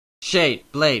Shade,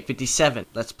 Blade, 57.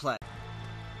 Let's play.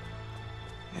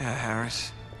 Yeah,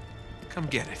 Harris. Come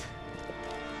get it.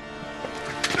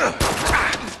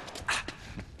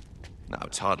 Now,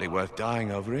 it's hardly worth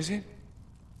dying over, is it?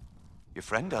 Your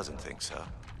friend doesn't think so.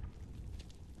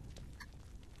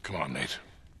 Come on, Nate.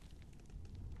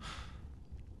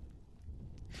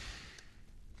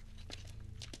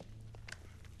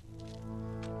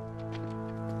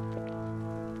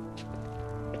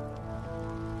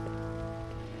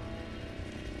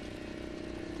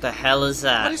 The hell is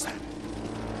that? What is that?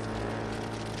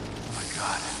 Oh my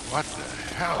God, what the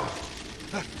hell?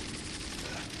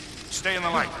 Stay in the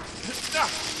light.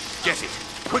 Get it,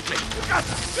 quickly. Get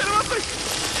him off me!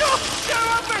 Get him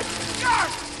off me!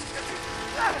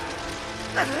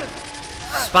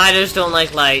 Spiders don't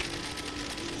like light.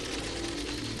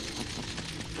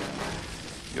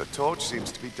 Your torch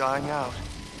seems to be dying out.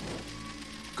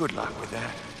 Good luck with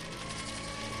that.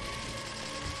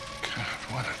 God,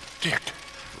 what a dick.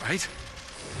 Right?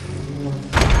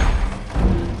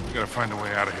 We gotta find a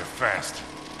way out of here fast.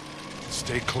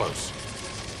 Stay close.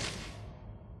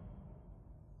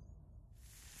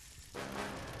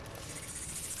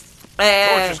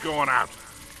 Torch is going out.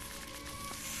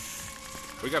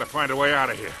 We gotta find a way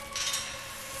out of here.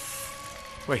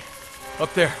 Wait,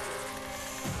 up there.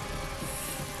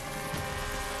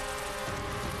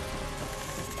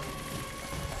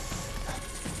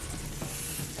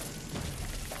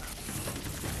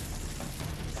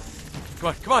 Come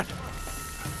on, come on!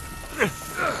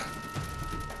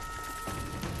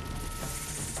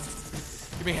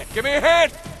 Give me a hand, give me a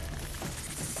hand!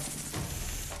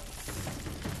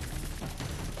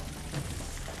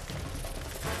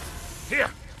 Here,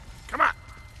 come on.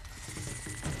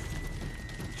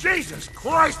 Jesus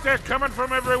Christ, they're coming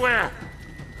from everywhere.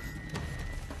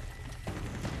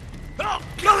 Oh,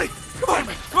 Gully! Come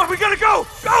on, we gotta go!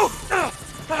 Go!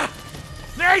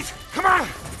 Nate, come on!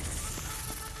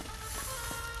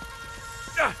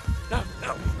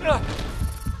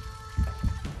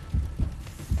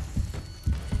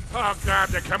 Oh God,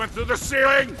 they're coming through the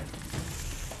ceiling!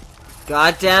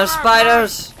 Goddamn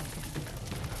spiders!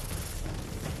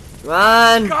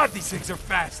 Run! God, these things are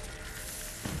fast!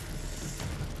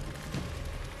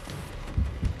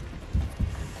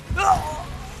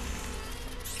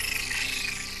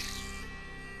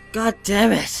 God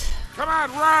damn it! Come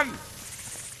on, run!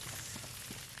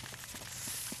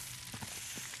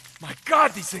 My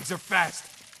God, these things are fast!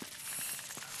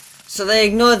 So they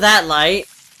ignore that light.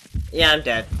 Yeah, I'm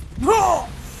dead.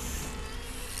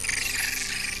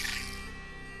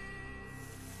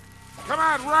 Come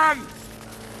on, run!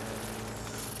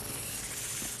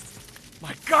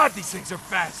 My God, these things are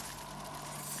fast!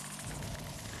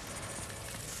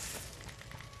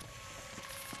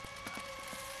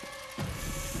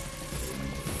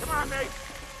 Come on, Nate!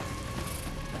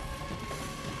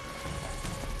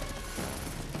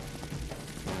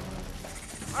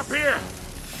 Up here!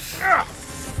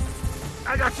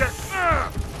 I got you!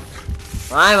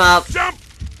 I'm up. Jump!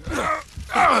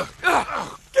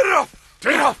 Get it off!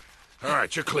 Get off! All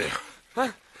right, you're clear.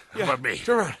 Huh? How about me?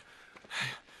 Turn around.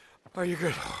 Are you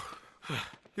good?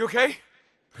 You okay?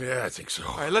 Yeah, I think so.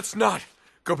 All right, let's not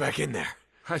go back in there.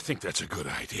 I think that's a good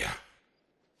idea.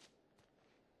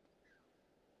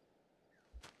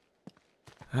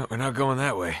 We're not going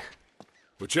that way.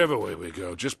 Whichever way we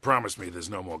go, just promise me there's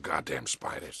no more goddamn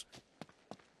spiders.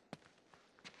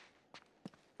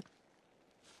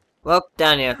 Well,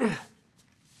 down here.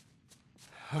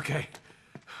 Okay.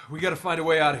 We gotta find a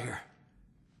way out of here.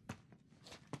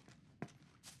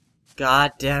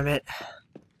 God damn it.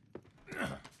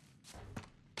 Damn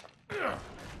it,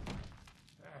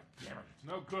 it's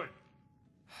no good.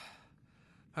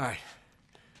 Alright.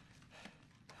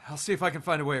 I'll see if I can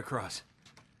find a way across.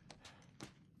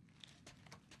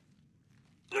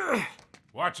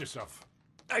 Watch yourself.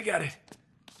 I got it.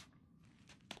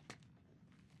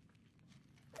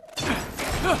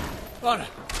 On it.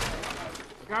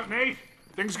 Look out, Nate.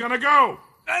 Thing's gonna go.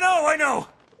 I know.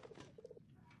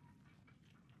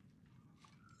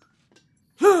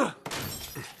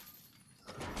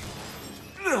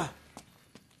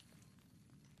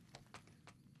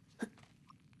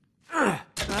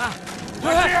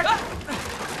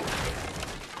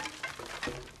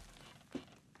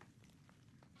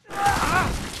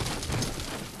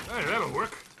 Hey, that'll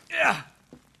work. Yeah.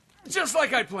 Just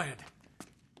like I planned.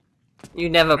 You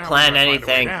never Now we plan gotta find a way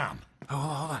anything. down. Oh,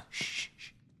 hold on. Shh.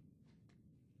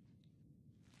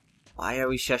 Why are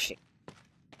we shushing?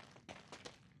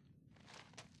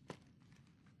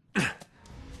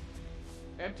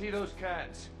 Empty those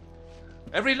cans.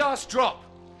 Every last drop.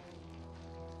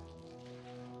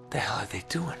 The hell are they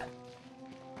doing?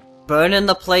 burning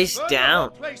the place Burn down. the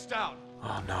whole place down.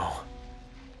 Oh no.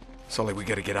 Sully, we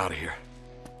gotta get out of here.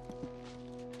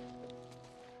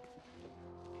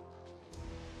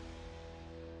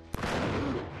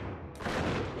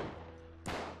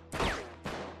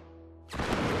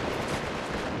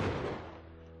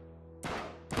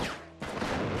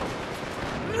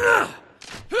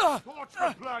 Torch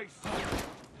the place.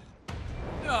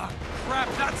 Oh, crap,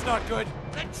 that's not good.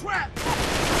 They're trapped.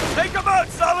 Take him out,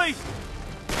 Sully!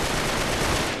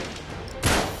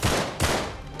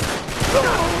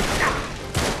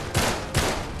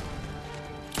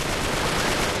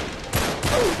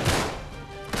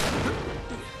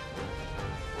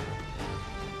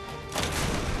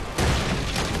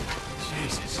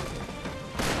 Jesus.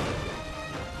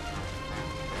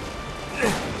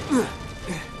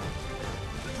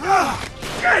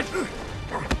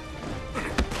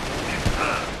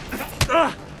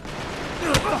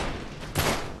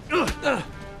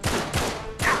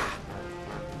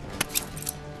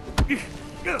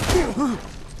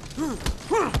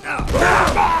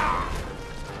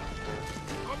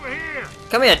 Over here.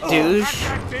 Come here, Knock douche.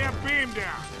 that damn beam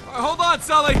down. Hold on,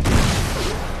 Sully!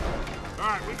 All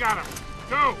right, we got him.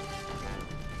 Go.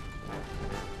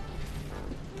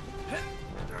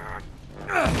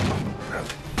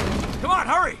 Come on,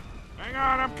 hurry! Hang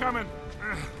on, I'm coming.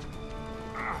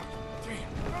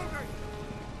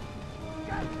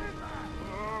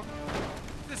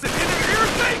 This is an inner ear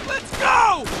thing! Let's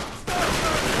go!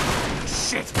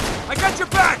 Shit! I got your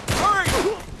back! Hurry!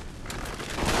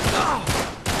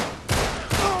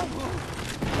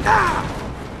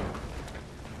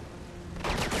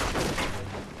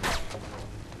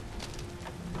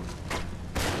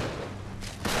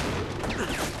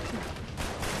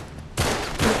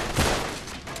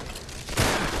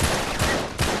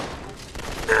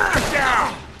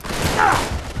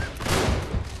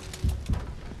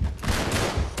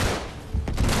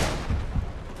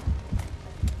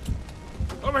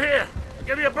 Over here. I'll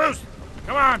give you a boost.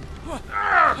 Come on.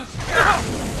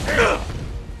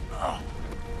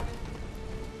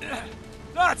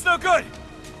 No, it's no good!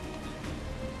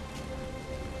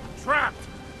 Trapped.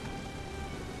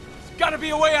 There's gotta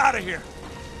be a way out of here!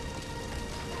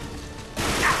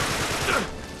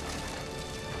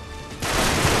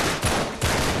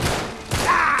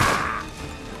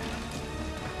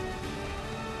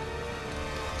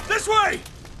 This way!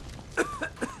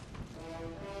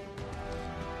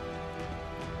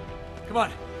 Come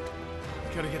on.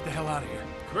 We gotta get the hell out of here.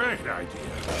 Great idea.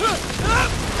 You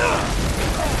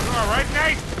all right,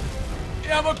 Nate?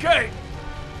 Yeah, I'm okay.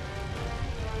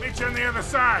 Meet you on the other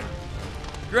side.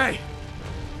 Great.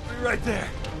 Be right there.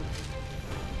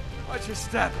 Watch your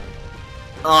step.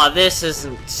 Oh, this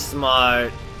isn't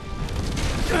smart.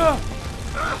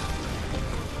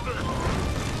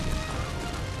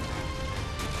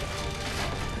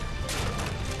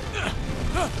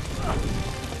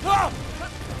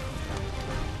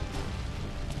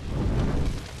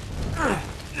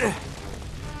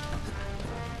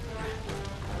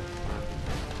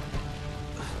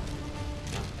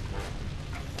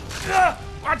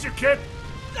 Watch it, kid.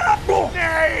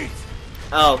 Nate!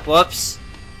 Oh, whoops.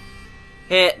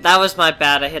 That was my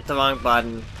bad. I hit the wrong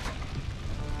button.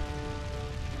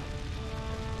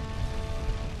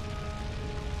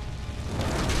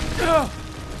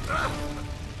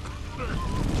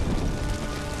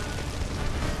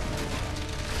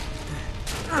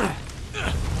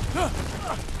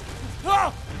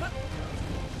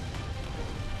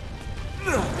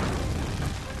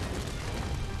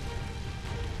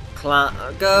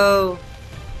 Go.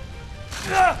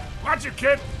 Watch it,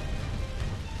 kid.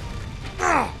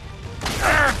 There.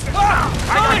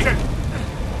 I got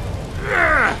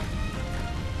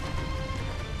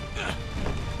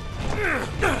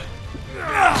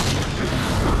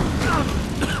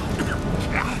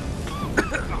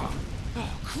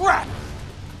Crap!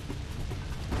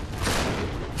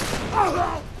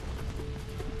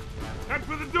 Head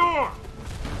for the door.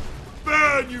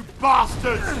 Burn, you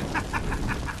bastards!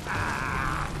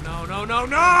 No, no, no,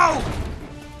 no!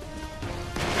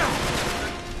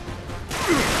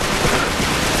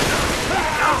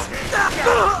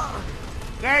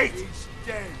 Nate! He's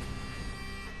dead.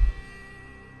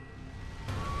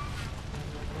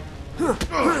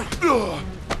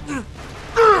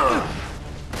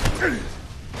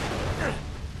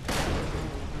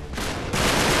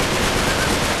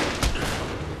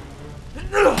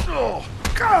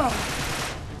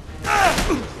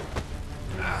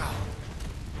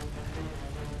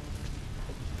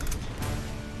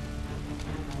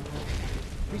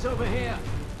 He's over here.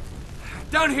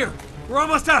 Down here. We're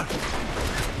almost out.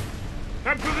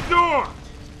 Head for the door.